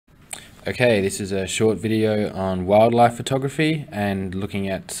Okay, this is a short video on wildlife photography and looking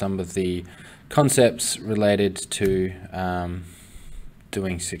at some of the concepts related to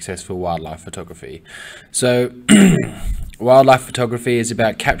doing successful wildlife photography. So, wildlife photography is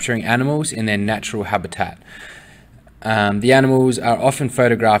about capturing animals in their natural habitat. The animals are often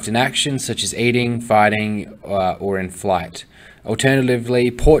photographed in action, such as eating, fighting, or in flight. Alternatively,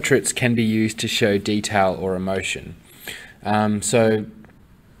 portraits can be used to show detail or emotion. So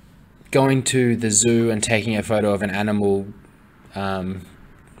going to the zoo and taking a photo of an animal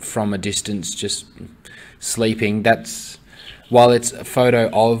from a distance, just sleeping, while it's a photo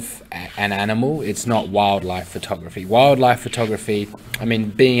of an animal, it's not wildlife photography. Wildlife photography, I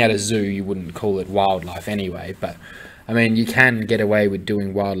mean, being at a zoo, you wouldn't call it wildlife anyway, but I mean, you can get away with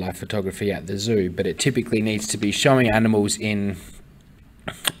doing wildlife photography at the zoo, but it typically needs to be showing animals in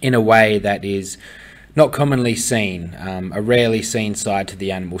a way that is not commonly seen, a rarely seen side to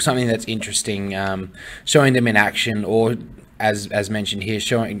the animal, something that's interesting, showing them in action, or as mentioned here,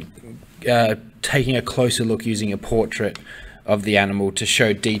 taking a closer look using a portrait of the animal to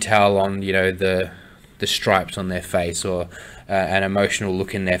show detail on, you know, the stripes on their face, or an emotional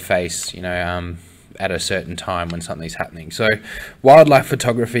look in their face, you know, at a certain time when something's happening. So wildlife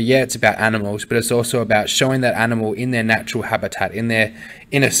photography, yeah, it's about animals, but it's also about showing that animal in their natural habitat, in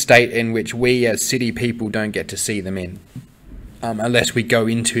a state in which we as city people don't get to see them in, unless we go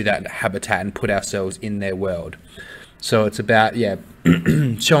into that habitat and put ourselves in their world. So it's about, yeah,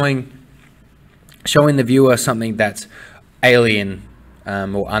 showing the viewer something that's alien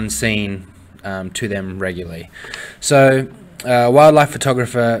or unseen to them regularly. So wildlife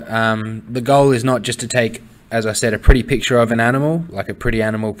photographer, the goal is not just to take, as I said, a pretty picture of an animal, like a pretty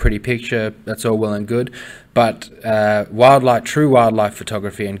animal, pretty picture, that's all well and good, but true wildlife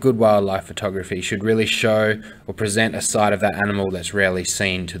photography and good wildlife photography should really show or present a side of that animal that's rarely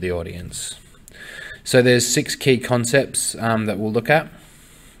seen to the audience. So there's 6 key concepts that we'll look at,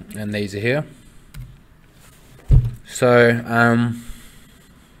 and these are here. So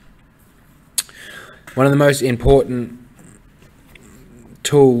one of the most important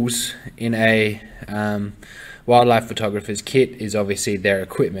tools in a wildlife photographer's kit is obviously their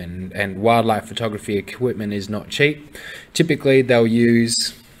equipment, and wildlife photography equipment is not cheap. Typically they'll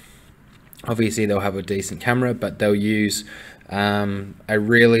have a decent camera, but they'll use a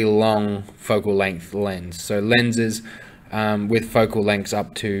really long focal length lens. So lenses with focal lengths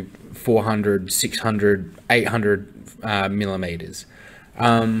up to 400, 600, 800 millimeters.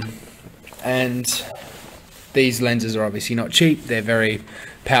 And these lenses are obviously not cheap. They're very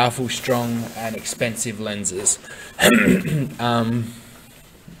powerful, strong, and expensive lenses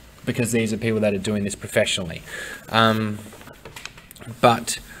because these are people that are doing this professionally. But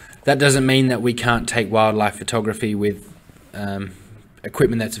that doesn't mean that we can't take wildlife photography with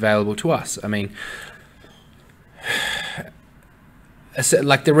equipment that's available to us. I mean,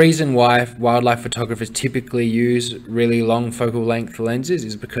 like, the reason why wildlife photographers typically use really long focal length lenses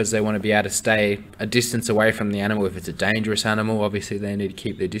is because they want to be able to stay a distance away from the animal. If it's a dangerous animal, obviously they need to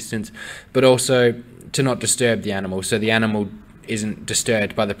keep their distance, but also to not disturb the animal, so the animal isn't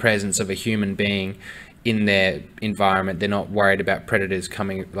disturbed by the presence of a human being in their environment. They're not worried about predators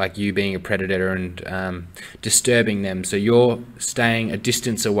coming, like you being a predator, and disturbing them. So you're staying a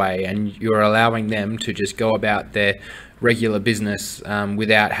distance away and you're allowing them to just go about their regular business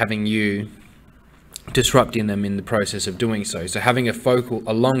without having you disrupting them in the process of doing so. So having a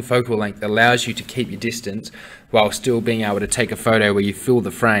long focal length allows you to keep your distance while still being able to take a photo where you fill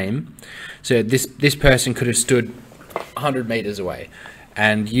the frame. So this person could have stood 100 meters away,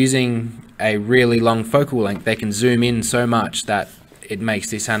 and using a really long focal length, they can zoom in so much that it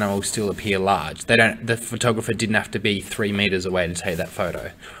makes this animal still appear large. The photographer didn't have to be 3 meters away to take that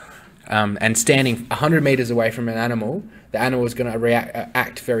photo. And standing 100 meters away from an animal, the animal is going to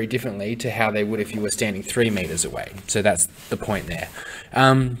act very differently to how they would if you were standing 3 meters away. So that's the point there.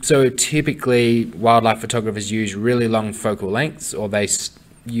 So typically wildlife photographers use really long focal lengths, or they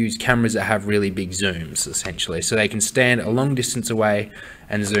use cameras that have really big zooms, essentially, so they can stand a long distance away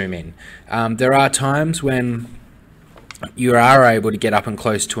and zoom in. There are times when you are able to get up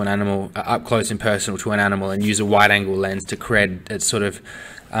close and personal to an animal, and use a wide-angle lens to create a sort of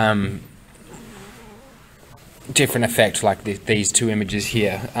different effect, like these 2 images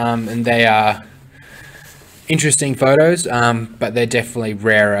here. And they are interesting photos, but they're definitely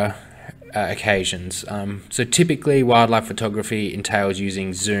rarer occasions. So typically wildlife photography entails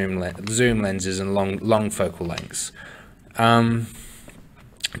using zoom lenses and long focal lengths.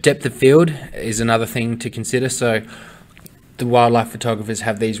 Depth of field is another thing to consider. So the wildlife photographers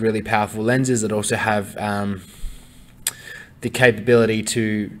have these really powerful lenses that also have the capability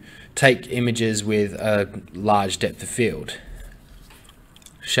to take images with a large depth of field,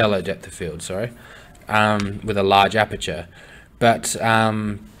 shallow depth of field, sorry, with a large aperture. But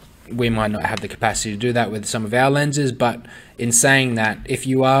we might not have the capacity to do that with some of our lenses. But in saying that, if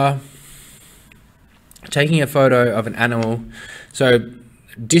you are taking a photo of an animal, so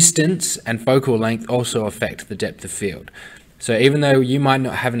distance and focal length also affect the depth of field. So even though you might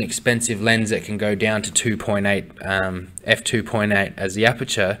not have an expensive lens that can go down to 2.8 f2.8 as the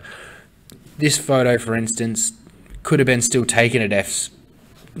aperture, this photo, for instance, could have been still taken at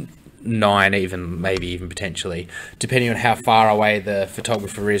f9, even maybe even potentially, depending on how far away the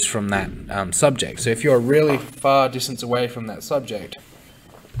photographer is from that subject. So if you're a really far distance away from that subject,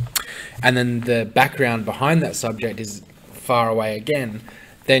 and then the background behind that subject is far away again,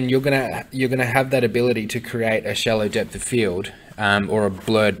 then you're gonna have that ability to create a shallow depth of field or a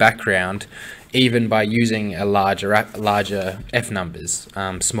blurred background, even by using a larger f numbers,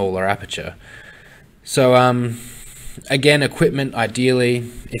 smaller aperture. So again, equipment, ideally,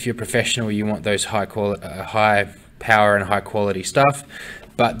 if you're professional, you want those high power and high quality stuff.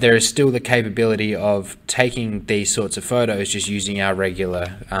 But there is still the capability of taking these sorts of photos just using our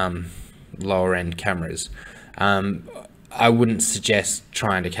regular lower end cameras. I wouldn't suggest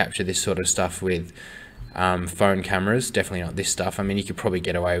trying to capture this sort of stuff with phone cameras, definitely not this stuff. I mean, you could probably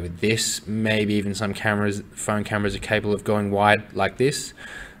get away with this. Maybe even some phone cameras are capable of going wide like this.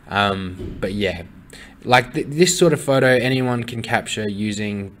 But yeah, like this sort of photo, anyone can capture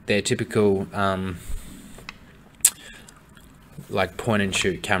using their typical like point and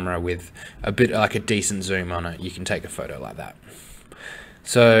shoot camera with a bit like a decent zoom on it. You can take a photo like that.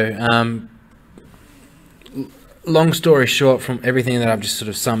 So long story short, from everything that I've just sort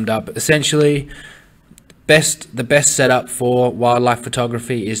of summed up, essentially the best setup for wildlife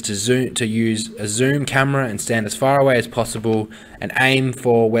photography is to use a zoom camera and stand as far away as possible and aim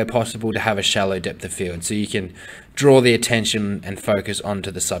for, where possible, to have a shallow depth of field, so you can draw the attention and focus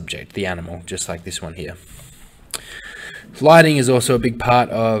onto the subject, the animal, just like this one here. Lighting is also a big part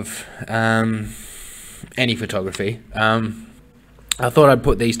of any photography. I thought I'd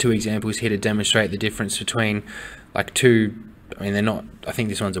put these two examples here to demonstrate the difference between like two, I mean, they're not, I think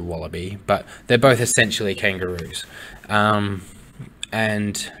this one's a wallaby, but they're both essentially kangaroos. And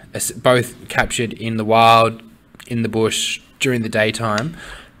both captured in the wild, in the bush, during the daytime,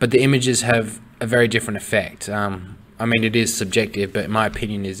 but the images have a very different effect. I mean, it is subjective, but my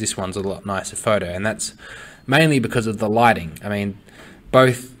opinion is this one's a lot nicer photo, and that's mainly because of the lighting. I mean,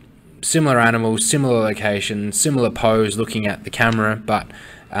 both similar animals, similar location, similar pose looking at the camera, but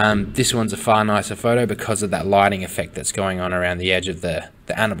this one's a far nicer photo because of that lighting effect that's going on around the edge of the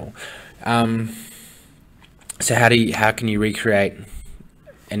animal. So how can you recreate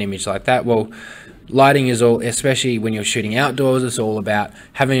an image like that? Well, lighting is all, especially when you're shooting outdoors, it's all about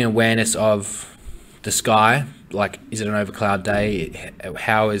having awareness of the sky. Like, is it an overcloud day?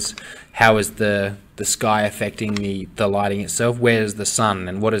 How is the sky affecting the lighting itself? Where is the sun,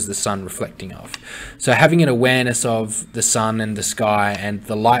 and what is the sun reflecting off? So having an awareness of the sun and the sky and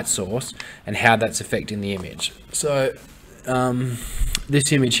the light source and how that's affecting the image. So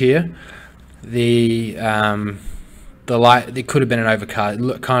this image here, the light, it could have been an overcast.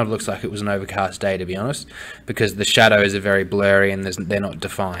 It kind of looks like it was an overcast day, to be honest, because the shadows are very blurry and they're not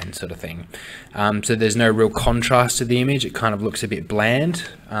defined, sort of thing. So there's no real contrast to the image. It kind of looks a bit bland.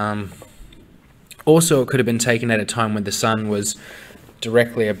 Also, it could have been taken at a time when the sun was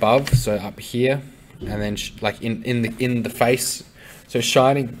directly above, so up here, and then like in the face, so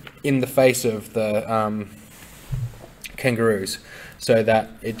shining in the face of the kangaroos, so that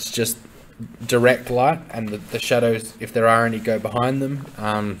it's just direct light, and the shadows, if there are any, go behind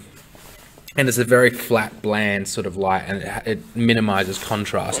them. And it's a very flat, bland sort of light, and it minimizes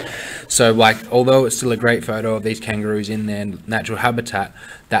contrast. So, like, although it's still a great photo of these kangaroos in their natural habitat,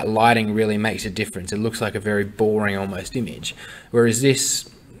 that lighting really makes a difference. It looks like a very boring, almost, image. Whereas this,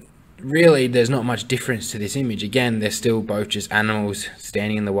 really, there's not much difference to this image. Again, they're still both just animals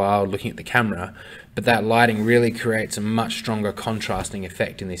standing in the wild, looking at the camera, but that lighting really creates a much stronger contrasting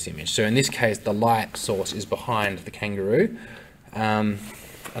effect in this image. So in this case, the light source is behind the kangaroo.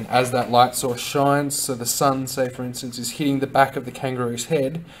 And as that light source shines, so the sun, say for instance, is hitting the back of the kangaroo's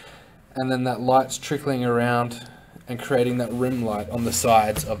head, and then that light's trickling around and creating that rim light on the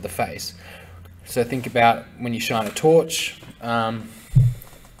sides of the face. So think about when you shine a torch.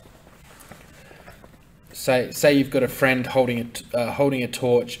 Say you've got a friend holding a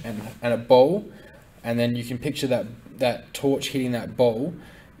torch and a bowl, and then you can picture that torch hitting that bowl.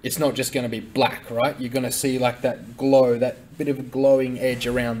 It's not just going to be black, right? You're going to see like that glow, that bit of a glowing edge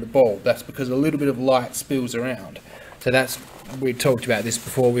around the bowl. That's because a little bit of light spills around. So that's, we talked about this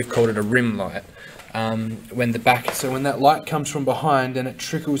before, we've called it a rim light. When that light comes from behind and it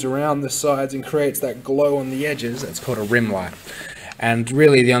trickles around the sides and creates that glow on the edges, that's called a rim light. And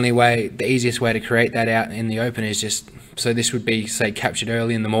really the easiest way to create that out in the open is just, so this would be, say, captured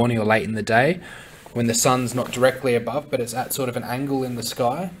early in the morning or late in the day, when the sun's not directly above, but it's at sort of an angle in the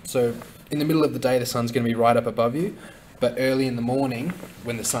sky. So in the middle of the day, the sun's going to be right up above you, but early in the morning,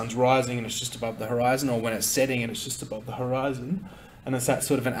 when the sun's rising and it's just above the horizon, or when it's setting and it's just above the horizon, and it's that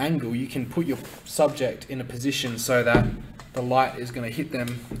sort of an angle, you can put your subject in a position so that the light is going to hit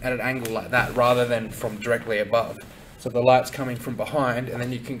them at an angle like that, rather than from directly above. So the light's coming from behind, and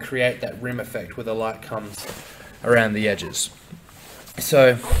then you can create that rim effect where the light comes around the edges.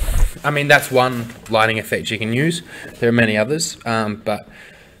 So, I mean, that's one lighting effect you can use. There are many others, but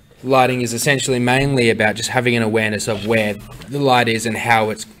lighting is essentially mainly about just having an awareness of where the light is and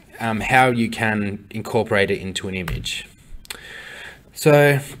how it's how you can incorporate it into an image.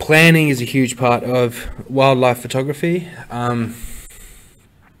 So planning is a huge part of wildlife photography, and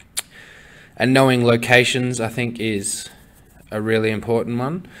knowing locations, I think, is a really important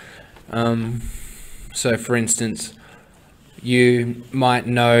one. So for instance, you might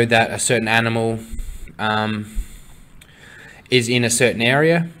know that a certain animal is in a certain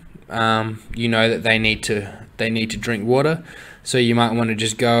area. You know that they need to drink water, so you might want to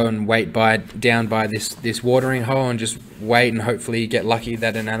just go and wait down by this watering hole and just wait, and hopefully you get lucky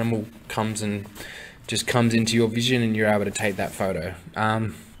that an animal comes into your vision and you're able to take that photo.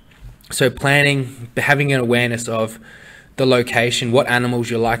 So planning, having an awareness of the location, what animals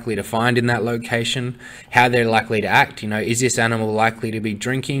you're likely to find in that location, how they're likely to act. You know, is this animal likely to be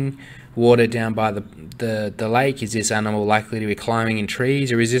drinking water down by the lake? Is this animal likely to be climbing in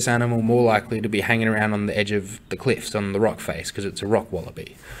trees, or is this animal more likely to be hanging around on the edge of the cliffs on the rock face because it's a rock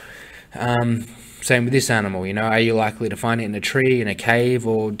wallaby? Same with this animal, you know, are you likely to find it in a tree, in a cave,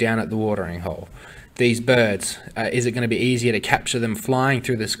 or down at the watering hole? These birds, is it going to be easier to capture them flying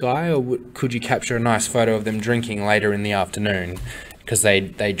through the sky, or could you capture a nice photo of them drinking later in the afternoon because they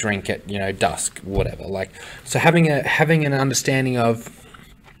drink at, you know, dusk, whatever? Like, so having an understanding of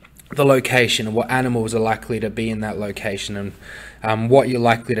the location and what animals are likely to be in that location, and what you're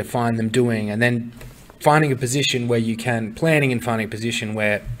likely to find them doing, and then finding a position where you can, planning and finding a position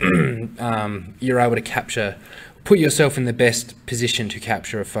where you're able to put yourself in the best position to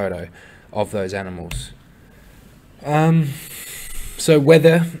capture a photo of those animals. So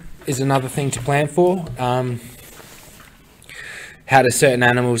weather is another thing to plan for. How do certain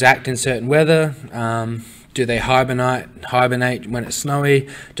animals act in certain weather? Do they hibernate when it's snowy?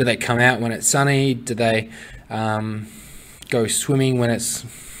 Do they come out when it's sunny? Do they go swimming when it's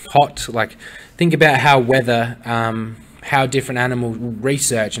hot? Like, think about how different animals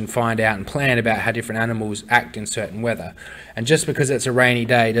research and find out and plan about how different animals act in certain weather. And just because it's a rainy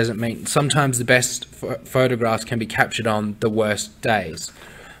day doesn't mean, sometimes the best photographs can be captured on the worst days.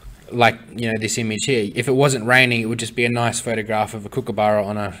 Like, you know, this image here. If it wasn't raining, it would just be a nice photograph of a kookaburra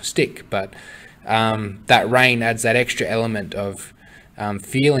on a stick, but that rain adds that extra element of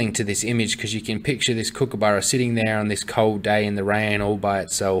feeling to this image, because you can picture this kookaburra sitting there on this cold day in the rain all by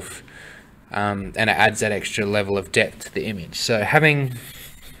itself, and it adds that extra level of depth to the image. So having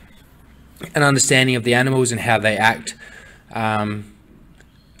an understanding of the animals and how they act in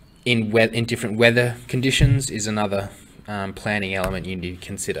different weather conditions is another planning element you need to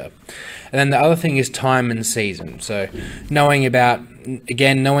consider. And then the other thing is time and season. So knowing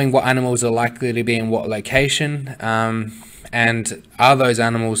what animals are likely to be in what location, and are those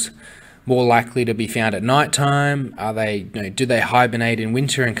animals more likely to be found at night time? Are they, do they hibernate in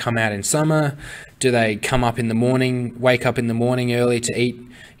winter and come out in summer? Do they come up in the morning, wake up in the morning early to eat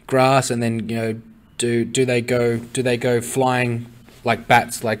grass, and then, do they go flying like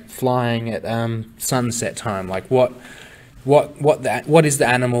bats, like flying at sunset time? Like what is the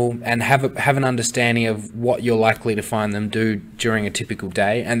animal, and have an understanding of what you're likely to find them do during a typical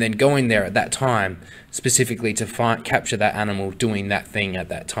day, and then going there at that time specifically to capture that animal doing that thing at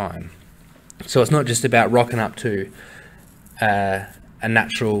that time. So it's not just about rocking up to a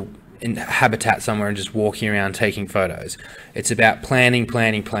natural habitat somewhere and just walking around taking photos. It's about planning,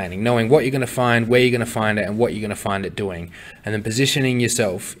 knowing what you're going to find, where you're going to find it, and what you're going to find it doing, and then positioning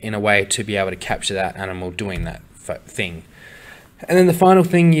yourself in a way to be able to capture that animal doing that thing. And then the final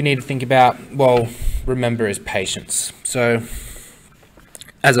thing you need to think about, remember, is patience. So,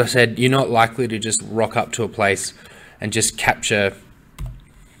 as I said, you're not likely to just rock up to a place and just capture.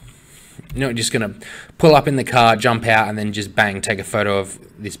 You're not just going to pull up in the car, jump out, and then just bang, take a photo of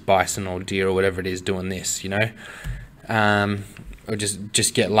this bison or deer or whatever it is doing this, or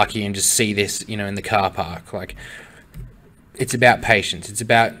just get lucky and just see this, in the car park. Like, it's about patience. It's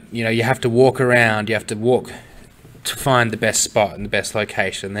about, you know, you have to walk around, you have to walk to find the best spot and the best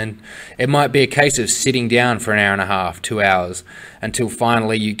location. Then it might be a case of sitting down for an hour and a half, 2 hours, until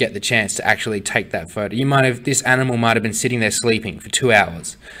finally you get the chance to actually take that photo. This animal might have been sitting there sleeping for 2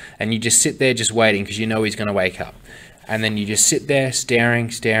 hours, and you just sit there just waiting because you know he's going to wake up. And then you just sit there staring,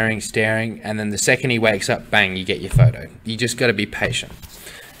 and then the second he wakes up, bang, you get your photo. You just got to be patient.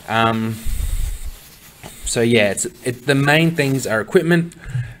 So yeah, the main things are equipment.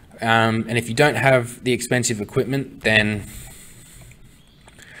 And if you don't have the expensive equipment, then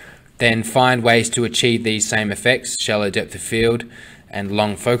find ways to achieve these same effects, shallow depth of field and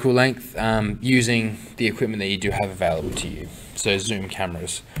long focal length, using the equipment that you do have available to you. So zoom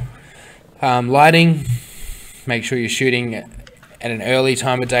cameras. Lighting, make sure you're shooting at an early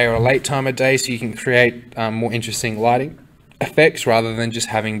time of day or a late time of day so you can create more interesting lighting effects rather than just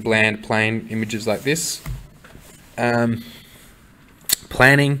having bland, plain images like this.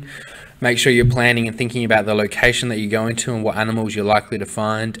 Planning, make sure you're planning and thinking about the location that you go into and what animals you're likely to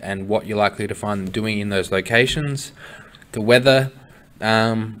find and what you're likely to find them doing in those locations. The weather,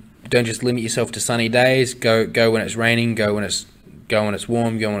 don't just limit yourself to sunny days. Go when it's raining, go when it's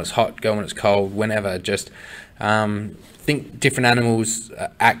warm, go when it's hot, go when it's cold, whenever. Just think different animals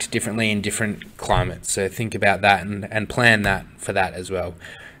act differently in different climates, so think about that and plan that for that as well.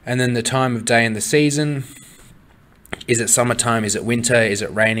 And then the time of day and the season. Is it summertime? Is it winter? Is it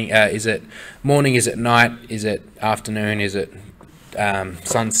raining? Is it morning? Is it night? Is it afternoon? Is it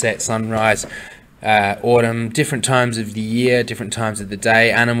sunset, sunrise, autumn? Different times of the year, different times of the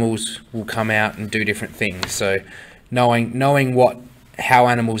day. Animals will come out and do different things. So knowing how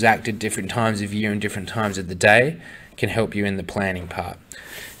animals act at different times of year and different times of the day can help you in the planning part.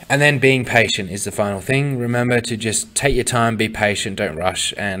 And then being patient is the final thing. Remember to just take your time, be patient, don't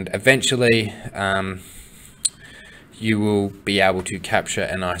rush, and eventually you will be able to capture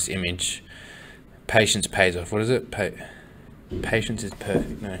a nice image. Patience pays off. What is it? Patience is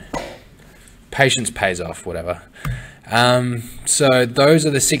perfect. No. Patience pays off, whatever. So those are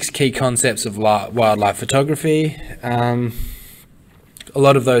the 6 key concepts of wildlife photography. A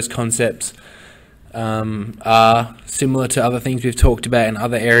lot of those concepts are similar to other things we've talked about in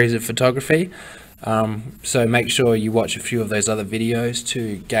other areas of photography. So make sure you watch a few of those other videos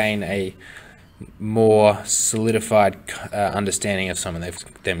to gain a more solidified understanding of some of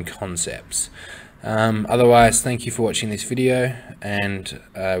them concepts. Otherwise, thank you for watching this video, and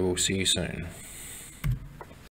we'll see you soon.